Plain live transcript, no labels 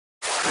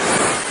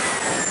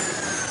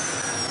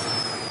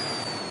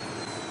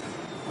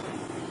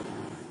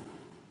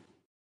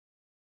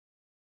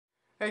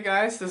Hey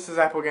guys, this is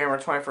Apple Gamer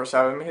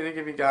 24/7. I'm here to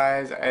give you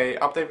guys a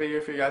update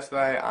video for you guys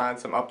today on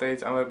some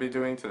updates I'm going to be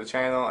doing to the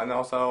channel and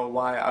also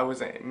why I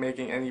wasn't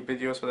making any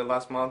videos for the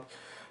last month.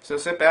 So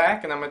sit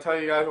back and I'm going to tell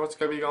you guys what's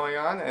going to be going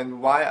on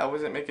and why I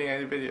wasn't making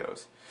any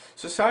videos.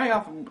 So starting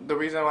off, the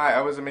reason why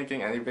I wasn't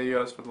making any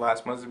videos for the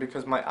last month is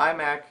because my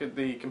iMac,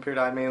 the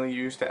computer I mainly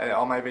use to edit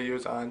all my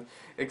videos on,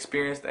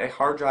 experienced a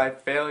hard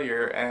drive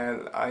failure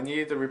and I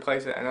needed to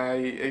replace it,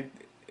 and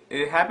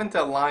it happened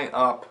to line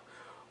up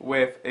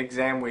with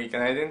exam week,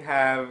 and I didn't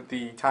have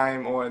the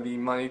time or the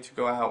money to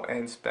go out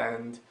and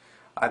spend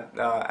at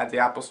the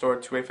Apple Store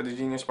to wait for the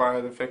Genius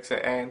Bar to fix it.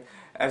 And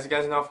as you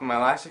guys know from my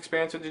last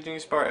experience with the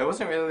Genius Bar, it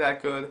wasn't really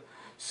that good.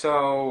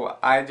 So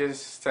I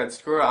just said,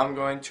 screw it, I'm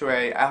going to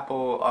a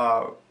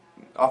Apple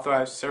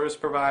authorized service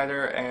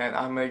provider and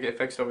I'm going to get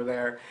fixed over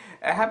there.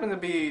 It happened to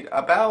be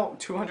about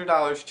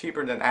 $200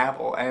 cheaper than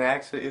Apple, and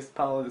actually it's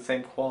probably the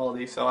same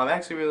quality, so I'm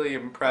actually really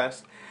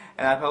impressed.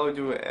 And I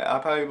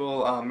probably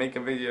will make a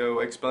video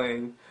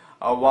explaining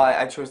why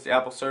I chose the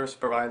Apple service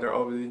provider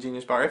over the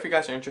Genius Bar. If you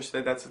guys are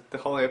interested, that's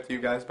totally up to you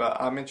guys, but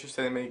I'm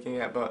interested in making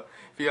it. But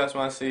if you guys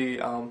want to see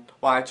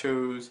why I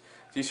chose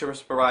the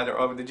service provider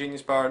over the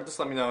Genius Bar, just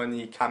let me know in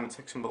the comment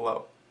section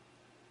below.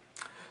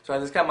 So I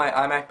just got my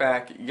iMac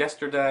back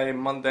yesterday,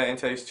 Monday, and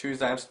today's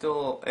Tuesday. I'm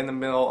still in the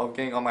middle of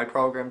getting all my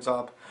programs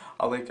up,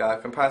 like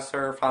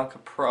Compressor, Final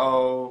Cut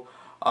Pro,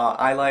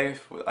 iLife.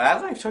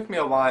 iLife took me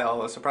a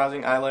while.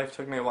 Surprising, iLife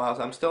took me a while.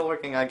 So I'm still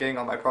working on getting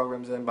all my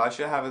programs in, but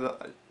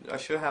I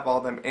should have all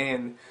them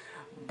in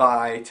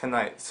by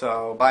tonight.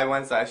 So by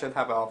Wednesday, I should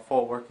have a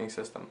full working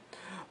system.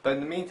 But in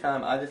the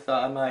meantime, I just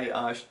thought I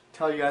might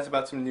tell you guys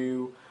about some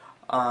new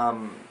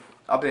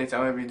updates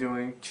I'm going to be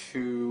doing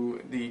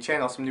to the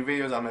channel, some new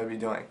videos I'm going to be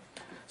doing.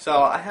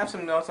 So I have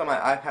some notes on my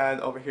iPad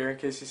over here. In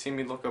case you see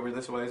me look over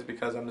this way, it's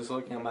because I'm just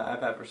looking at my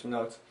iPad for some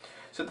notes.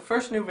 So the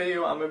first new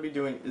video I'm going to be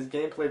doing is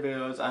gameplay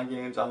videos on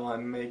games I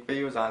want to make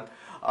videos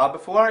on.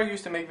 Before I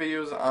used to make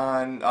videos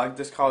on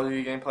just Call of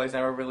Duty gameplays, I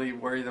never really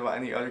worried about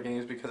any other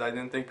games because I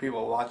didn't think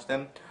people would watch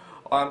them.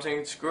 I'm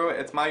saying, screw it,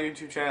 it's my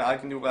YouTube channel, I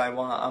can do what I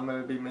want. I'm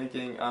going to be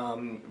making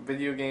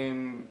video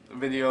game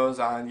videos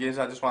on games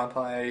I just want to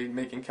play,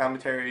 making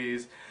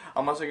commentaries.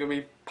 I'm also going to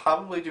be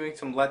probably doing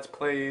some Let's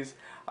Plays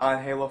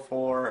on Halo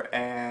 4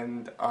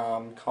 and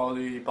Call of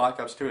Duty Black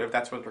Ops 2, if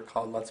that's what they're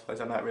called, Let's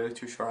Plays. I'm not really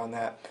too sure on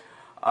that.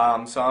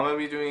 So I'm going to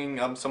be doing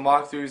some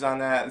walkthroughs on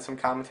that and some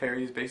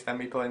commentaries based on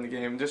me playing the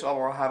game. Just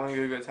overall having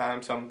a good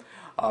time, some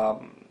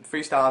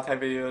freestyle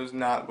type videos,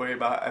 not worry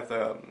about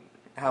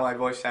how my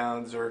voice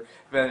sounds or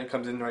if anything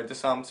comes in right.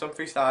 Just some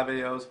freestyle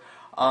videos.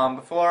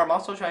 Before, I'm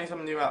also trying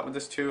something new out with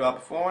this too.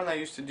 Before, when I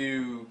used to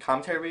do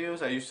commentary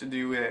videos, I used to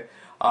do it,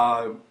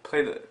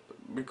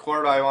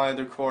 record what I wanted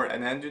to record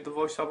and then do the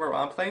voiceover. What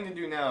I'm planning to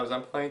do now is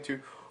I'm planning to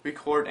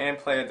record and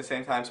play at the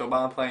same time. So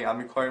while I'm playing, I'm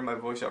recording my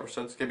voiceover.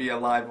 So it's going to be a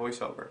live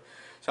voiceover.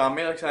 So I'm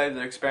really excited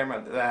to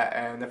experiment with that,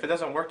 and if it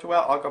doesn't work too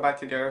well, I'll go back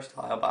to the other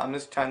style, but I'm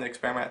just trying to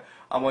experiment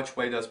on which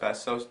way does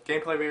best. So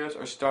gameplay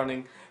videos are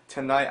starting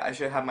tonight. I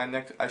should have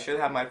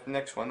my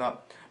next one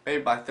up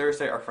maybe by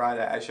Thursday or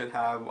Friday. I should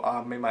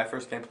have made my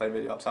first gameplay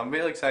video up. So I'm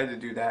really excited to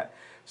do that.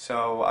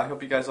 So I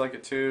hope you guys like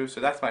it too. So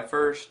that's my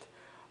first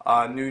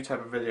new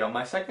type of video.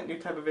 My second new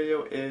type of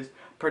video is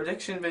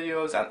prediction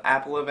videos on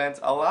Apple events.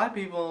 A lot of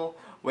people,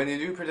 when they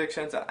do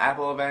predictions on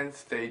Apple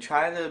events, they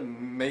try to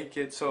make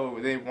it so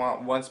they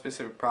want one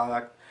specific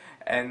product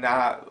and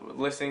not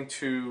listening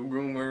to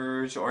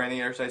rumors or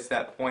any other sites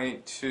that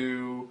point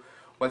to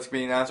what's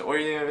being announced, or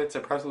even if it's a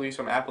press release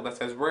from Apple that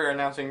says we're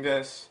announcing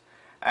this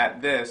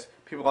at this,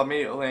 people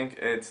immediately think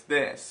it's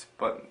this.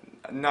 But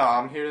no,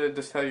 I'm here to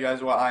just tell you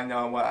guys what I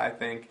know and what I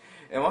think.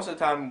 And most of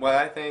the time, what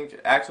I think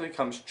actually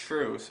comes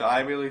true. So I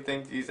really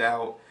think these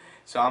out.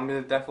 So I'm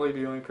going to definitely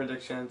be doing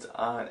predictions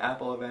on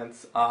Apple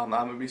events. I'm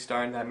going to be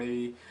starting that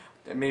maybe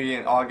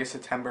in August,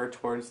 September,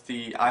 towards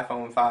the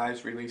iPhone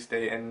 5's release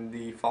date in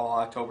the fall,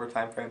 October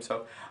timeframe.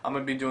 So I'm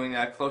going to be doing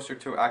that closer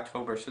to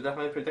October. So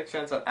definitely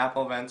predictions on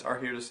Apple events are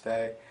here to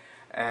stay.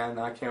 And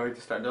I can't wait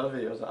to start those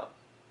videos up.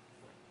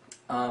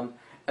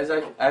 As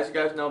you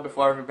guys know,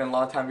 before I've been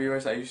long-time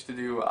viewers, I used to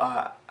do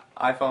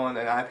iPhone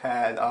and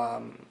iPad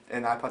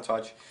and iPod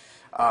Touch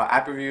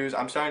app reviews.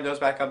 I'm starting those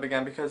back up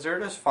again because they're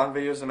just fun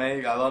videos to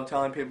make. I love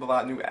telling people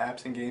about new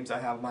apps and games I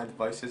have on my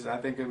devices, and I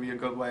think it would be a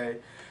good way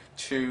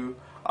to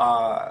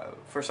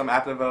for some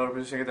app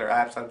developers to get their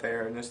apps out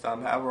there and just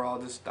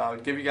overall just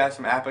give you guys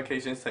some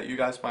applications that you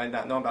guys might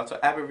not know about. So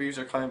app reviews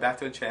are coming back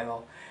to the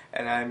channel,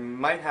 and I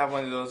might have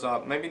one of those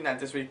up, maybe not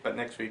this week but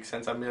next week,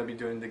 since I'm going to be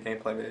doing the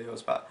gameplay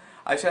videos. But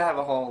I should have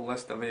a whole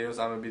list of videos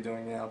I'm going to be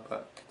doing now,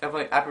 but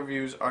definitely app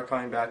reviews are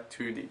coming back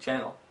to the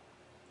channel.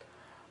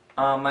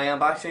 My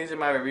unboxings and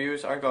my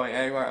reviews aren't going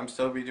anywhere. I'm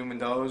still be doing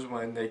those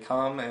when they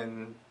come,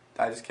 and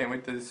I just can't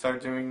wait to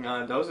start doing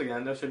those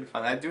again. Those should be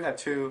fun. I do have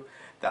two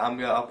that I'm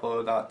going to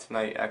upload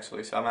tonight,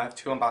 actually, so I'm going to have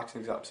two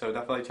unboxings up, so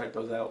definitely check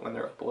those out when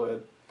they're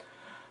uploaded.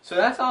 So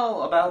that's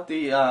all about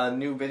the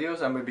new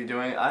videos I'm going to be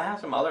doing. I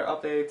have some other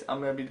updates I'm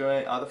going to be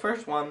doing. The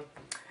first one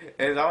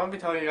is I want to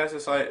be telling you guys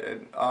this a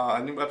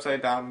new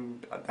website that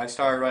I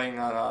started writing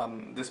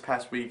on this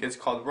past week. It's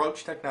called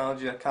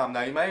RoachTechnology.com.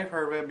 Now you might have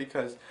heard of it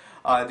because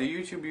the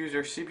YouTube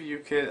user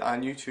CPU Kid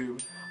on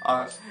YouTube.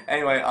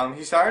 Anyway,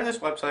 he started this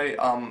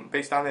website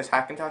based on his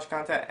Hackintosh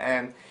content,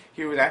 and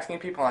he was asking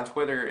people on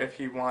Twitter if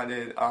he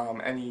wanted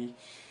any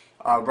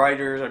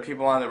writers or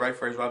people wanted to write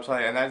for his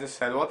website, and I just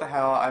said, what the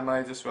hell, I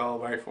might just well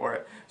write for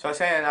it. So I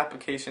sent an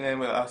application in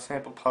with a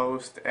sample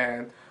post,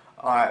 and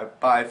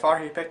by far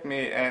he picked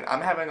me, and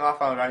I'm having a lot of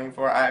fun writing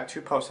for it. I have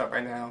 2 posts up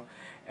right now,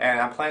 and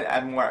I'm planning to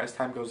add more as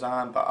time goes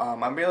on, but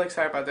I'm really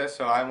excited about this,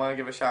 so I want to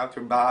give a shout out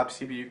to Bob,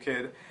 CPU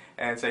Kid,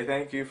 and say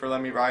thank you for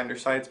letting me write on your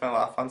site. It's been a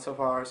lot of fun so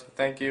far, so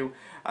thank you.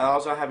 I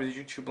also have his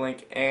YouTube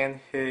link and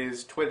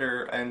his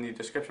Twitter in the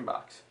description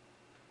box.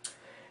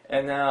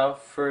 And now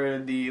for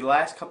the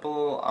last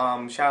couple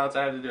shoutouts,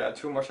 I have to do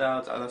 2 more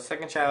shoutouts. The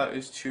second shoutout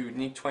is to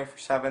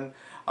Neek247,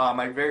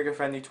 my very good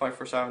friend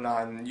Neek247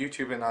 on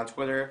YouTube and on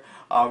Twitter.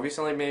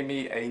 Recently made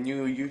me a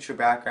new YouTube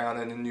background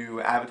and a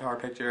new avatar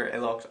picture. It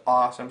looks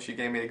awesome. She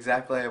gave me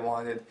exactly what I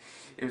wanted.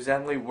 It was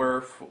definitely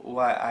worth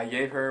what I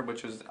gave her,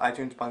 which was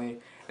iTunes money,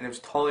 and it was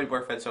totally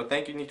worth it. So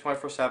thank you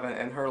Neek247,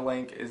 and her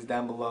link is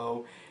down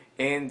below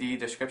in the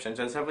description.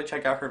 So definitely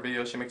check out her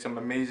videos. She makes some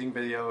amazing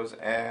videos,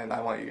 and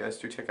I want you guys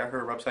to check out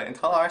her website and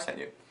tell her I sent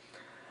you.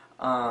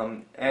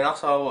 And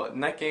also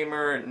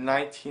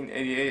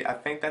NetGamer1988, I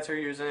think that's her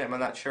username, I'm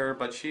not sure,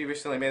 but she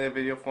recently made a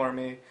video for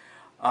me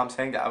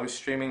saying that I was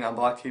streaming on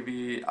Block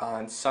TV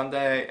on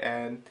Sunday,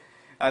 and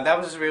that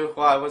was just really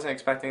cool. I wasn't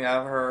expecting that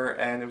of her,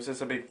 and it was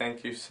just a big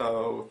thank you,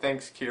 so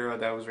thanks Kira,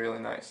 that was really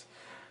nice.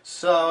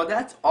 So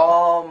that's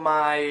all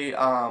my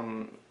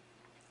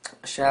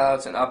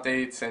shoutouts and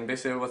updates and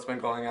basically what's been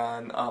going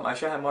on. I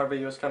should have more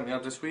videos coming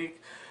up this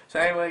week. So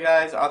anyway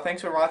guys,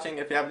 thanks for watching.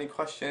 If you have any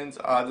questions,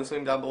 just leave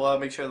them down below.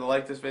 Make sure to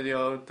like this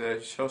video to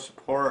show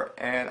support,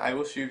 and I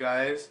will see you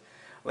guys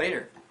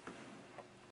later.